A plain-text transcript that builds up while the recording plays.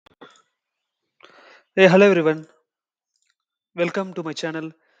Hey, hello everyone. Welcome to my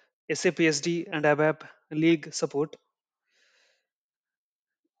channel SAP SD and ABAP League Support.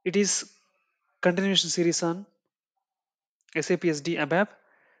 It is continuation series on SAP SD ABAP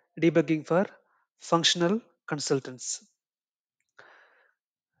debugging for functional consultants.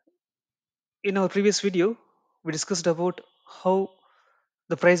 In our previous video, we discussed about how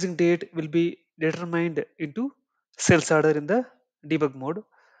the pricing date will be determined into sales order in the debug mode.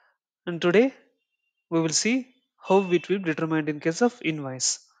 And today we will see how it will be determined in case of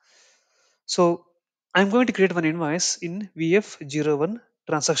invoice. So I'm going to create one invoice in VF01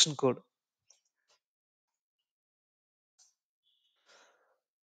 transaction code.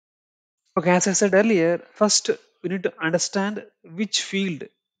 Okay, as I said earlier, first we need to understand which field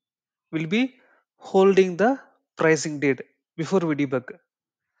will be holding the pricing date before we debug.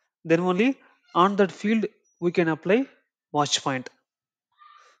 Then only on that field we can apply watch point.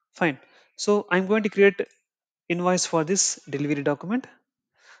 Fine. So I'm going to create invoice for this delivery document.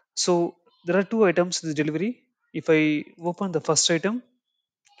 So there are two items in the delivery. If I open the first item,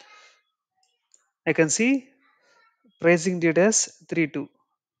 I can see pricing date as 32,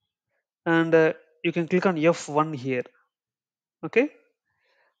 and you can click on F1 here. Okay,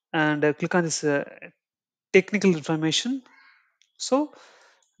 and click on this technical information. So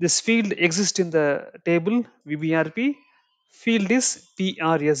this field exists in the table VBRP. Field is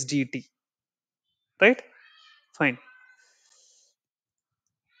PRSDT, right? Fine.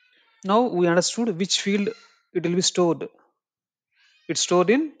 Now we understood which field it will be stored. It's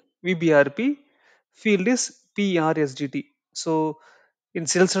stored in VBRP. Field is PRSDT. So in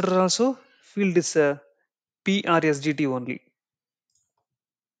sales order also, field is PRSDT only.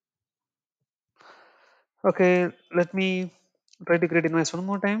 Okay, let me try to create invoice one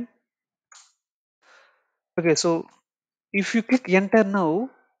more time. Okay, so if you click enter now,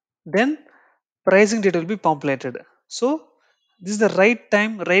 then pricing data will be populated. So this is the right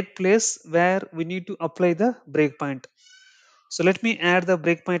time, right place where we need to apply the breakpoint. So let me add the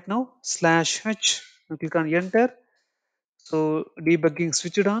breakpoint now, /h, and click on enter. So debugging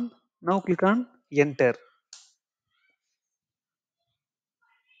switched on. Now click on enter.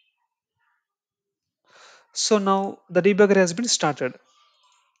 So now the debugger has been started.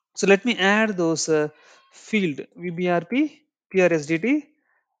 So let me add those field VBRP, PRSDT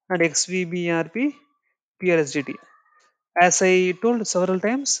and XVBRP, PRSDT. As I told several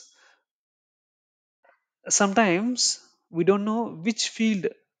times, sometimes we don't know which field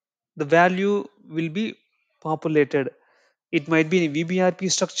the value will be populated. It might be in VBRP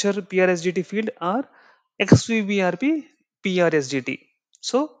structure PRSDT field or XVBRP PRSDT.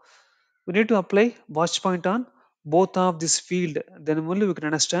 So we need to apply watch point on both of this field. Then only we can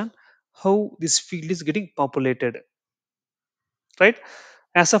understand how this field is getting populated. Right?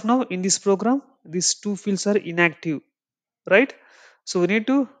 As of now in this program, these two fields are inactive. Right? So we need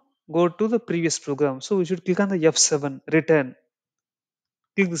to go to the previous program. So we should click on the F7 return.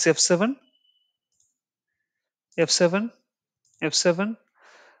 Click this F7, F7, F7.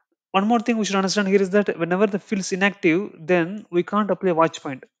 One more thing we should understand here is that whenever the field is inactive, then we can't apply watch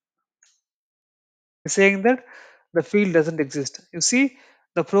point. It's saying that the field doesn't exist. You see,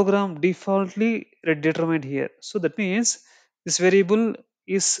 the program defaultly determined here. So that means this variable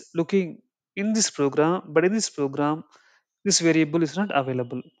is looking in this program, but in this program, this variable is not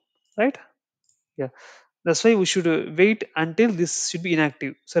available. Right? Yeah. That's why we should wait until this should be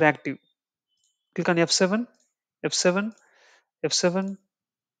inactive. So active. Click on F7, F7, F7,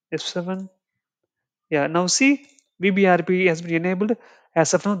 F7. Yeah, now see VBRP has been enabled.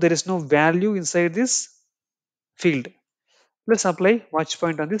 As of now, there is no value inside this field. Let's apply watch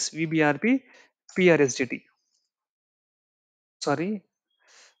point on this VBRP PRSDT. Sorry,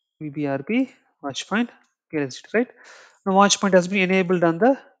 VBRP watch point PRSDT, right? Now watch point has been enabled on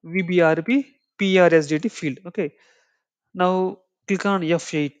the VBRP PRSDT field. Okay. Now click on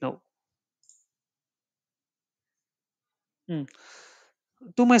F8 now. Hmm.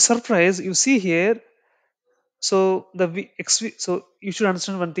 To my surprise, you see here. So so you should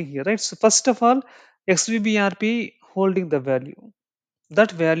understand one thing here, right? So first of all, XVBRP holding the value.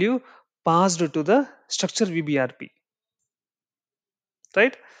 That value passed to the structure VBRP,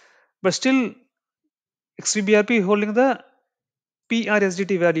 right? But still XVBRP holding the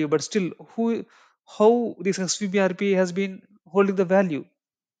PRSDT value, but still how this XVBRP has been holding the value,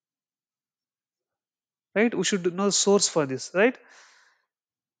 right? We should know the source for this, right?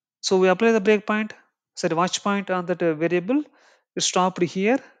 So we apply the breakpoint, set watch point on that variable. It stopped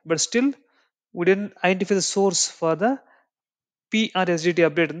here, but still we didn't identify the source for the PRSDT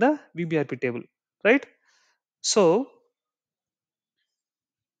update in the VBRP table, right? So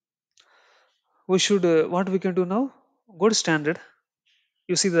we should what we can do now, go to standard.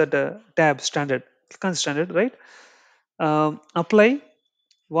 You see that tab standard, click on standard, right? Apply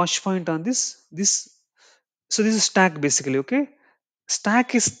watch point on this. So this is stack basically, okay?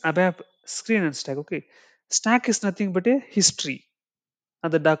 Stack is ABAP screen and stack, okay? Stack is nothing but a history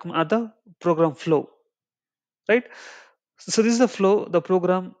of the document, of the program flow, right? So this is the flow the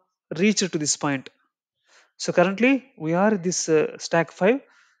program reached to this point. So currently we are this stack 5.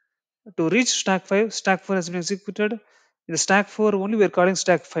 To reach stack 5, stack 4 has been executed. In the stack 4 only we are calling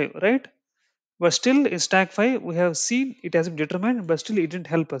stack 5, right? But still in stack 5 we have seen it has been determined, but still it didn't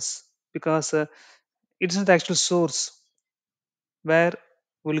help us because it isn't the actual source where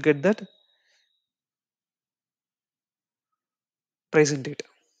we'll get that pricing data.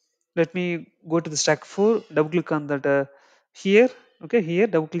 Let me go to the stack 4, double click on that here, okay, here,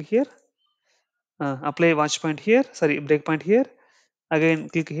 double click here, apply watch point here, sorry, breakpoint here, again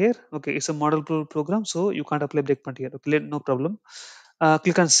click here, okay, it's a model program, so you can't apply breakpoint here, okay, no problem.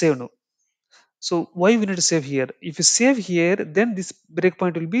 Click on save now. So why we need to save here? If you save here, then this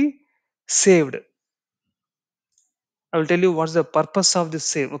breakpoint will be saved. I will tell you what's the purpose of this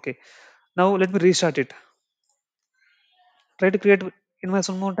save. Okay. Now let me restart it. Try to create invoice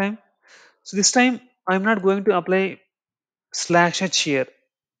one more time. So this time I'm not going to apply slash h here.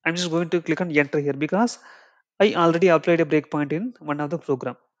 I'm just going to click on enter here because I already applied a breakpoint in one of the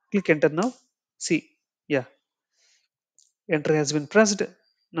program. Click enter now. See, yeah, enter has been pressed.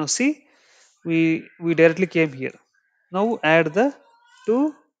 Now see, we directly came here. Now add the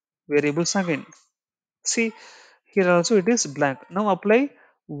two variables again. See, here also it is blank. Now apply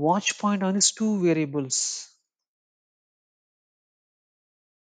watch point on these two variables.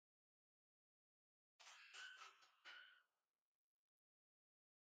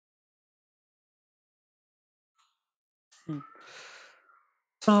 Hmm.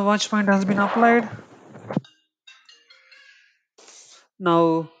 So watch point has been applied.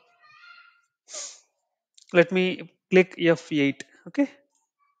 Now let me click F8. Okay.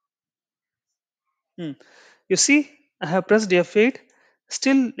 Hmm. You see, I have pressed F8.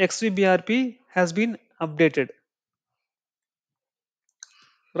 Still XVBRP has been updated,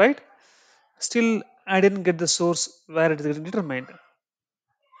 right? Still I didn't get the source where it is determined.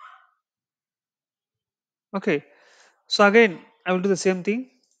 Okay. So again, I will do the same thing.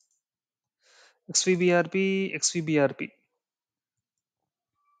 XVBRP, XVBRP.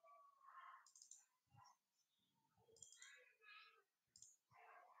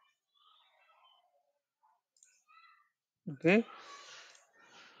 Okay.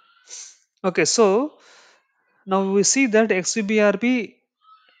 Okay. So now we see that XVBRP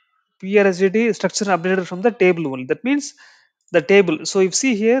PRSGT structure updated from the table only. That means the table. So if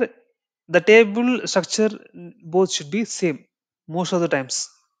see here, the table structure both should be same most of the times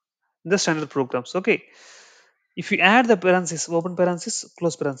in the standard programs. Okay. If you add the parenthesis, open parenthesis,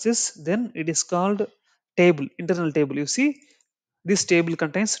 close parenthesis, then it is called table, internal table. You see, this table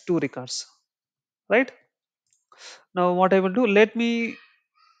contains two records, right? Now what I will do, let me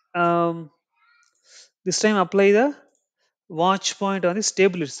um, this time apply the watch point on this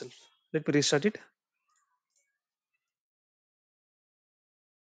table itself. Let me restart it.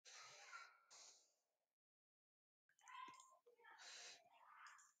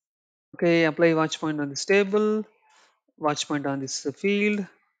 Okay, apply watch point on this table, watch point on this field,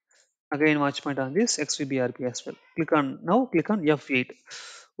 again watch point on this XVBRP as well. Click on now, click on F8.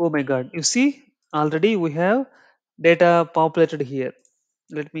 Oh my god, you see already we have data populated here.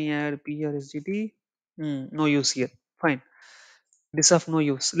 Let me add PRSGT. No use here. Fine. This of no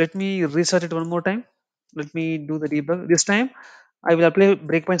use. Let me reset it one more time. Let me do the debug. This time I will apply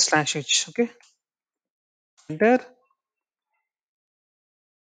breakpoint slash h. Okay. Enter.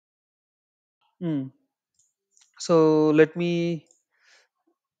 Hmm. So let me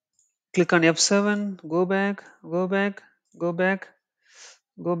click on F7. Go back. Go back. Go back.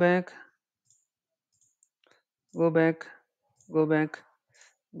 Go back. Go back. Go back.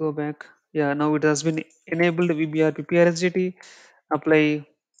 Go back. Yeah. Now it has been enabled. VBRP PRSGT. Apply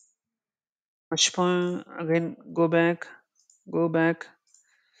touch point. Again. Go back. Go back.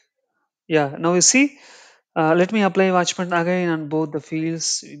 Yeah. Now you see. Let me apply watchpoint again on both the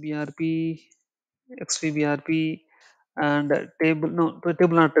fields VBRP, XVBRP, and table. No,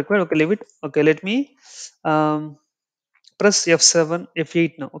 table not required. Okay, leave it. Okay, let me um, press F7,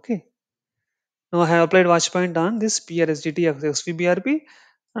 F8 now. Okay. Now I have applied watchpoint on this PRSGT, XVBRP,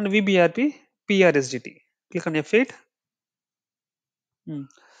 and VBRP, PRSGT. Click on F8. Hmm.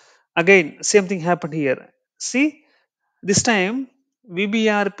 Again, same thing happened here. See, this time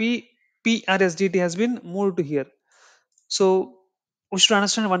VBRP, PRSGT has been moved to here. So we should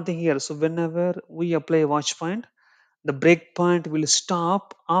understand one thing here. So whenever we apply a watch point, the breakpoint will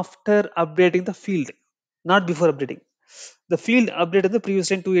stop after updating the field, not before updating. The field updated the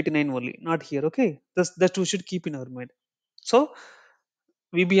previous line 289 only, not here. Okay, that we should keep in our mind. So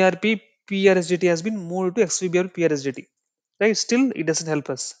VBRP PRSDT has been moved to XVBRP PRSDT. Right? Still, it doesn't help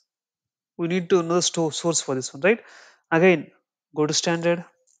us. We need to know the source for this one. Right? Again, go to standard.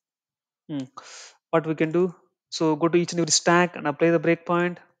 Hmm. What we can do? So go to each and every stack and apply the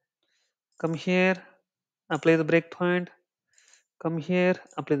breakpoint. Come here, apply the breakpoint. Come here,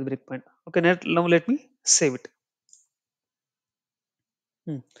 apply the breakpoint. Okay, now let me save it.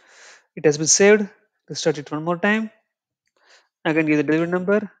 Hmm. It has been saved. Restart it one more time. Again, give the delivery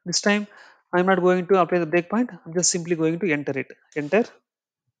number. This time, I'm not going to apply the breakpoint. I'm just simply going to enter it. Enter.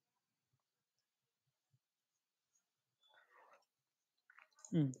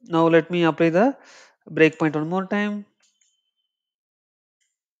 Now let me apply the breakpoint one more time.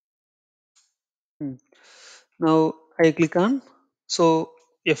 Hmm. Now I click on so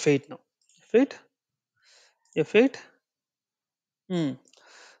F8 now. F8, F8. Hmm.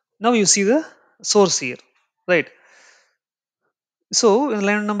 Now you see the source here, right? So in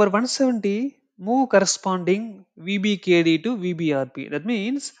line number 170, move corresponding VBKD to VBRP. That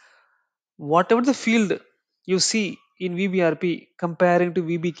means whatever the field you see in VBRP comparing to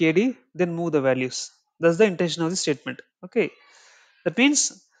VBKD, then move the values. That's the intention of the statement. Okay. That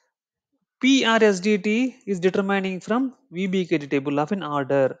means PRSDT is determining from VBKD table of an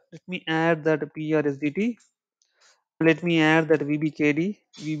order. Let me add that PRSDT. Let me add that VBKD,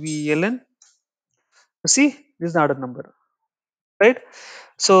 VBLN. See, this is the order number, right?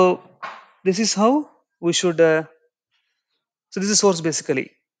 So this is how we should. So this is source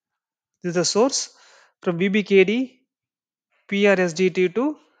basically. This is the source from VBKD, PRSDT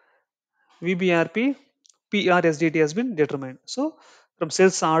to VBRP. PRSDT has been determined. So from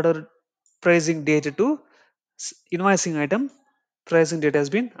sales order pricing date to invoicing item pricing date has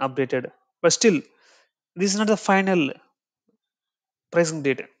been updated. But still, this is not the final pricing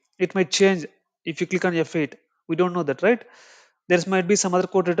date. It might change if you click on F8. We don't know that, right? There might be some other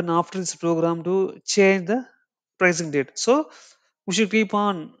code written after this program to change the pricing date. So we should keep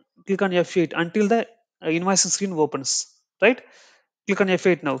on click on F8 until the invoicing screen opens, right? Click on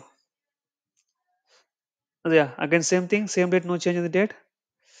F8 now. Yeah, again same thing, same date, no change in the date.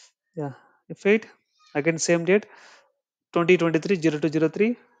 Yeah, F8 again same date 2023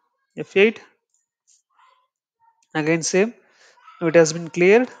 0203 F8 again same. Now it has been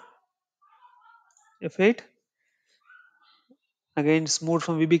cleared. F8 again it's moved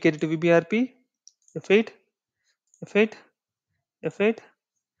from VBKT to VBRP. F8 F8 F8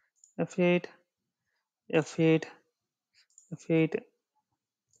 F8 F8 F8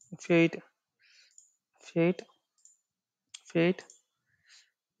 F8 F8 F8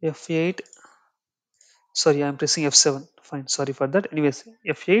 F8. Sorry, I'm pressing F7. Fine, sorry for that. Anyways,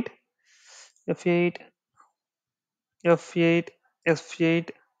 F8 F8 F8 F8.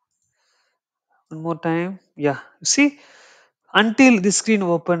 One more time. Yeah, you see, until the screen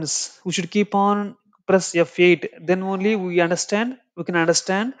opens, we should keep on press F8. Then only we can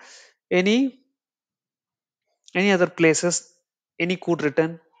understand any other places, any code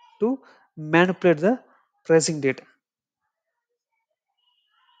written to manipulate the pricing data.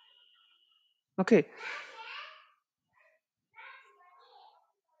 Okay,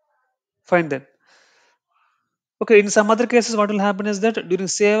 fine then. Okay, in some other cases, what will happen is that during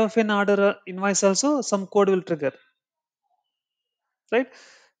save of an order invoice also some code will trigger, right?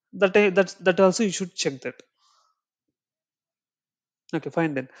 That also you should check that. Okay,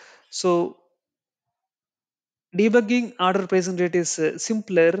 fine then. So debugging order pricing date is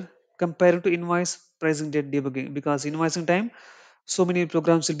simpler compared to invoice pricing date debugging because invoicing time so many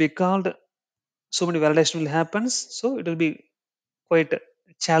programs will be called, so many validation will happens, so it will be quite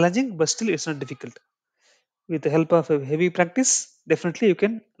challenging, but still it's not difficult. With the help of a heavy practice, definitely you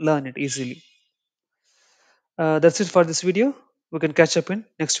can learn it easily. That's it for this video. We can catch up in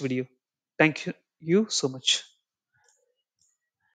next video. Thank you so much.